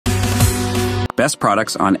Best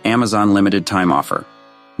products on Amazon limited time offer.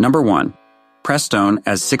 Number 1. Prestone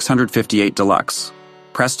S658 Deluxe.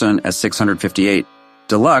 Prestone S658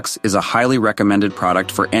 Deluxe is a highly recommended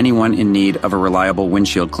product for anyone in need of a reliable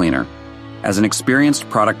windshield cleaner. As an experienced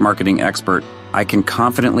product marketing expert, I can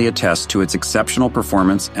confidently attest to its exceptional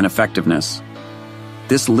performance and effectiveness.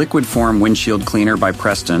 This liquid form windshield cleaner by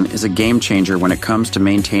Prestone is a game changer when it comes to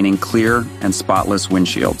maintaining clear and spotless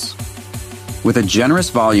windshields. With a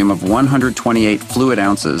generous volume of 128 fluid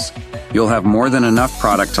ounces, you'll have more than enough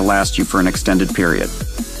product to last you for an extended period.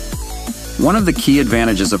 One of the key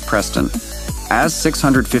advantages of Prestone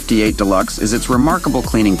S658 Deluxe is its remarkable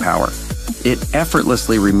cleaning power. It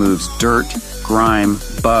effortlessly removes dirt, grime,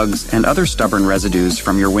 bugs, and other stubborn residues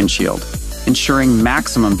from your windshield, ensuring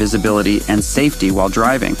maximum visibility and safety while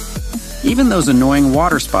driving. Even those annoying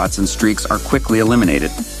water spots and streaks are quickly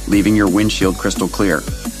eliminated, leaving your windshield crystal clear.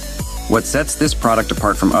 What sets this product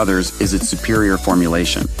apart from others is its superior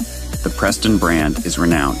formulation. The Prestone brand is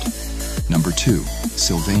renowned. Number 2.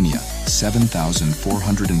 Sylvania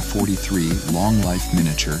 7443 Long Life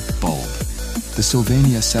Miniature Bulb. The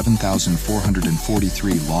Sylvania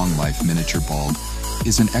 7443 Long Life Miniature Bulb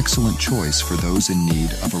is an excellent choice for those in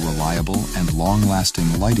need of a reliable and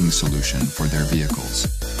long-lasting lighting solution for their vehicles.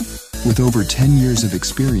 With over 10 years of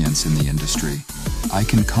experience in the industry, I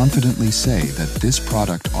can confidently say that this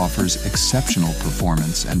product offers exceptional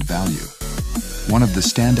performance and value. One of the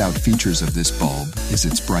standout features of this bulb is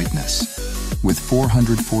its brightness. With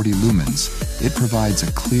 440 lumens, it provides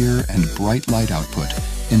a clear and bright light output,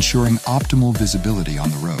 ensuring optimal visibility on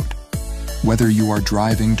the road. Whether you are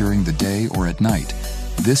driving during the day or at night,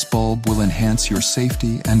 this bulb will enhance your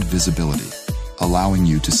safety and visibility, allowing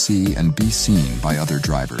you to see and be seen by other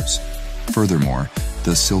drivers. Furthermore,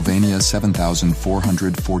 the Sylvania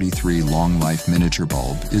 7443 Long Life Miniature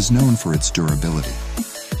Bulb is known for its durability.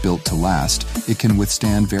 Built to last, it can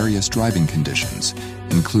withstand various driving conditions,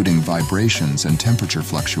 including vibrations and temperature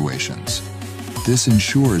fluctuations. This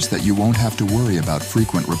ensures that you won't have to worry about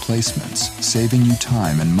frequent replacements, saving you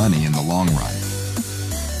time and money in the long run.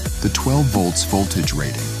 The 12 volts voltage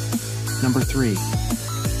rating. Number 3.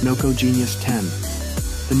 Noco Genius 10.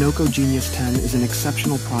 The Noco Genius 10 is an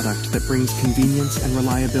exceptional product that brings convenience and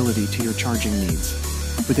reliability to your charging needs.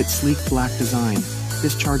 With its sleek black design,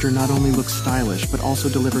 this charger not only looks stylish but also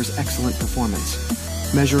delivers excellent performance.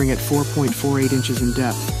 Measuring at 4.48 inches in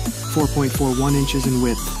depth, 4.41 inches in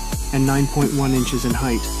width, and 9.1 inches in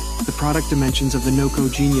height, the product dimensions of the Noco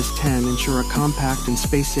Genius 10 ensure a compact and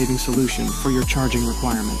space-saving solution for your charging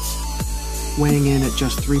requirements. Weighing in at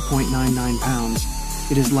just 3.99 pounds,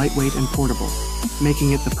 it is lightweight and portable,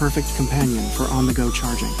 making it the perfect companion for on-the-go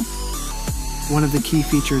charging. One of the key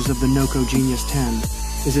features of the Noco Genius 10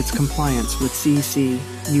 is its compliance with CC,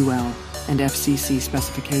 UL, and FCC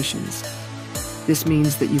specifications. This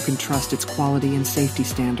means that you can trust its quality and safety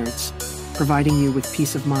standards, providing you with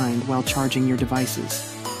peace of mind while charging your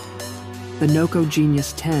devices. The Noco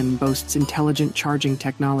Genius 10 boasts intelligent charging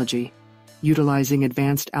technology, utilizing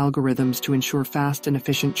advanced algorithms to ensure fast and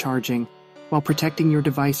efficient charging, while protecting your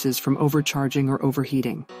devices from overcharging or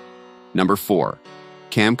overheating. Number 4.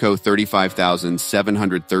 Camco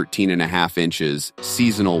 35,713.5 inches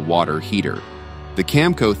Seasonal Water Heater. The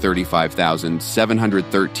Camco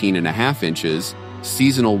 35,713.5 inches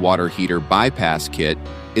Seasonal Water Heater Bypass Kit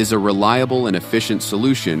is a reliable and efficient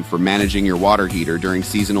solution for managing your water heater during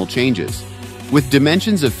seasonal changes. With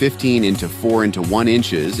dimensions of 15 into 4 into 1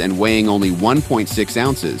 inches and weighing only 1.6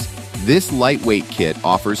 ounces, this lightweight kit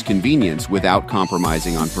offers convenience without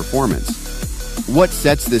compromising on performance. What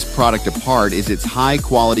sets this product apart is its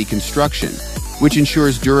high-quality construction, which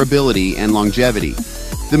ensures durability and longevity.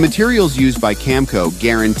 The materials used by Camco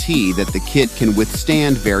guarantee that the kit can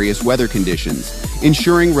withstand various weather conditions,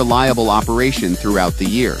 ensuring reliable operation throughout the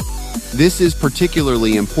year. This is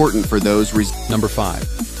particularly important for those. Number 5.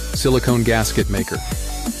 Silicone Gasket Maker.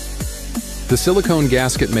 The Silicone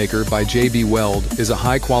Gasket Maker by JB Weld is a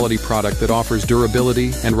high-quality product that offers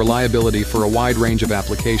durability and reliability for a wide range of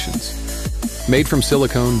applications. Made from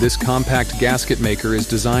silicone, this compact gasket maker is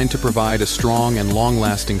designed to provide a strong and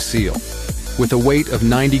long-lasting seal. With a weight of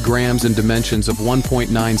 90 grams and dimensions of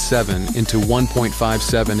 1.97 into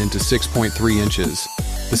 1.57 into 6.3 inches,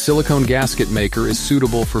 the silicone gasket maker is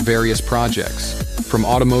suitable for various projects, from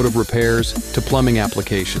automotive repairs to plumbing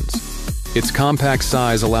applications. Its compact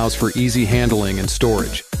size allows for easy handling and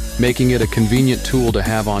storage, making it a convenient tool to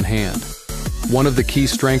have on hand. One of the key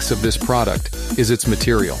strengths of this product is its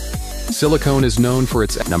material. Silicone is known for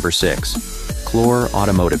its... Number 6. Chlor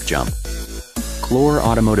Automotive Jump. Chlor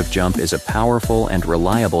Automotive Jump is a powerful and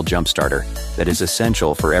reliable jump starter that is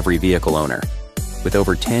essential for every vehicle owner. With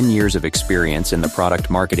over 10 years of experience in the product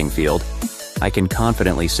marketing field, I can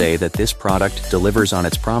confidently say that this product delivers on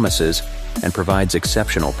its promises and provides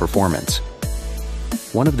exceptional performance.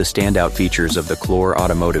 One of the standout features of the Chlor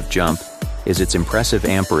Automotive Jump is its impressive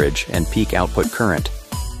amperage and peak output current.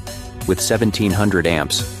 With 1700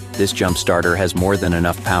 amps, this jump starter has more than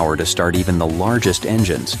enough power to start even the largest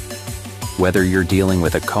engines. Whether you're dealing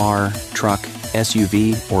with a car, truck,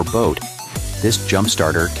 SUV, or boat, this jump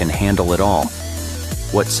starter can handle it all.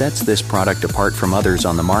 What sets this product apart from others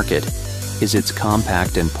on the market is its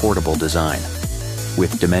compact and portable design.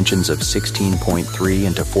 With dimensions of 16.3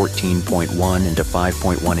 into 14.1 into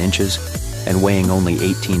 5.1 inches and weighing only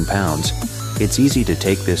 18 pounds, it's easy to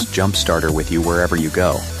take this jump starter with you wherever you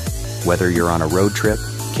go. Whether you're on a road trip,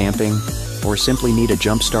 camping, or simply need a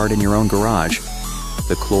jump start in your own garage,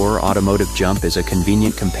 the Chlor Automotive Jump is a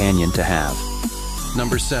convenient companion to have.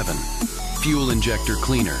 Number 7. Fuel Injector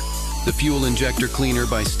Cleaner. The Fuel Injector Cleaner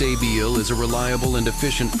by Stabil is a reliable and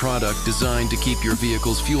efficient product designed to keep your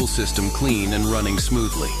vehicle's fuel system clean and running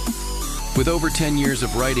smoothly. With over 10 years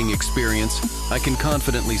of riding experience, I can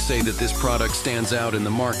confidently say that this product stands out in the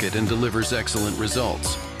market and delivers excellent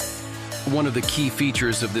results. One of the key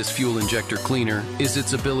features of this fuel injector cleaner is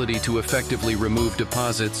its ability to effectively remove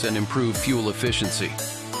deposits and improve fuel efficiency.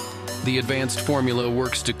 The advanced formula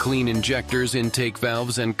works to clean injectors, intake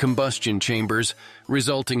valves, and combustion chambers,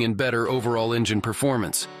 resulting in better overall engine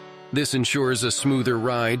performance. This ensures a smoother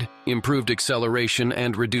ride, improved acceleration,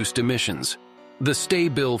 and reduced emissions. The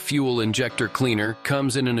Stabil Fuel Injector Cleaner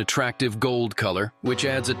comes in an attractive gold color, which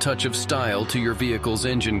adds a touch of style to your vehicle's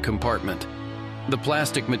engine compartment. The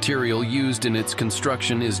plastic material used in its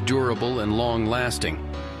construction is durable and long-lasting,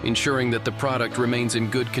 ensuring that the product remains in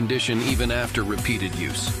good condition even after repeated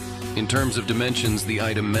use. In terms of dimensions, the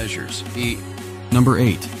item measures Number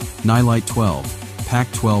 8. Nylite 12, Pack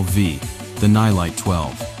 12V, the Nylite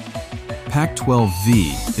 12. Pack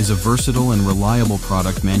 12V is a versatile and reliable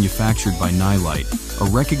product manufactured by Nylite,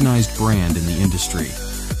 a recognized brand in the industry.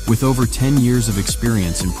 With over 10 years of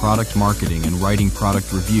experience in product marketing and writing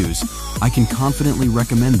product reviews, I can confidently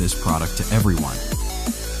recommend this product to everyone.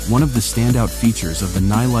 One of the standout features of the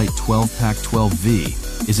Nylite 12 Pack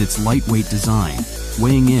 12V is its lightweight design,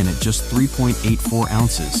 weighing in at just 3.84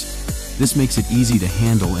 ounces. This makes it easy to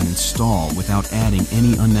handle and install without adding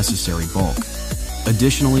any unnecessary bulk.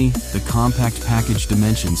 Additionally, the compact package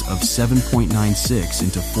dimensions of 7.96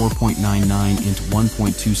 into 4.99 into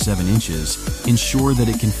 1.27 inches ensure that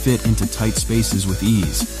it can fit into tight spaces with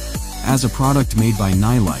ease. As a product made by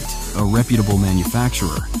Nylite, a reputable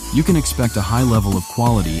manufacturer, you can expect a high level of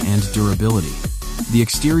quality and durability. The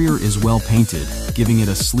exterior is well painted, giving it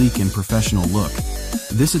a sleek and professional look.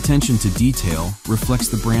 This attention to detail reflects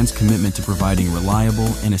the brand's commitment to providing reliable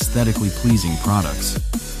and aesthetically pleasing products.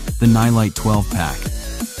 The Nylite 12 Pack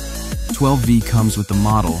 12V comes with the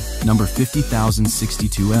model number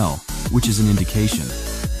 50062L, which is an indication.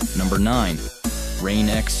 Number 9.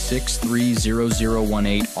 Rain-X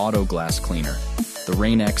 630018 Auto Glass Cleaner. The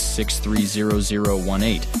Rain-X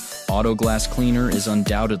 630018 Auto Glass Cleaner is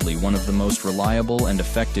undoubtedly one of the most reliable and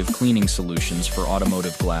effective cleaning solutions for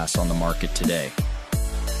automotive glass on the market today.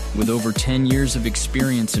 With over 10 years of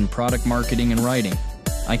experience in product marketing and writing,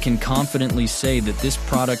 I can confidently say that this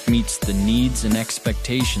product meets the needs and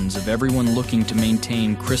expectations of everyone looking to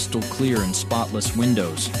maintain crystal clear and spotless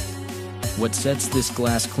windows. What sets this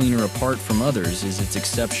glass cleaner apart from others is its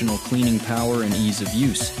exceptional cleaning power and ease of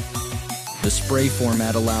use. The spray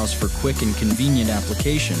format allows for quick and convenient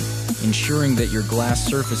application, ensuring that your glass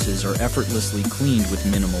surfaces are effortlessly cleaned with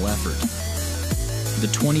minimal effort.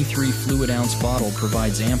 The 23 fluid ounce bottle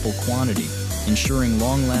provides ample quantity, ensuring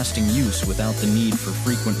long-lasting use without the need for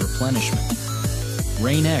frequent replenishment.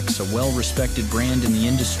 Rain-X, a well-respected brand in the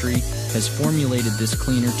industry, has formulated this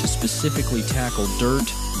cleaner to specifically tackle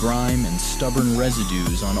dirt, grime, and stubborn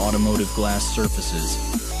residues on automotive glass surfaces.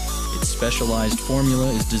 Its specialized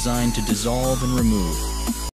formula is designed to dissolve and remove,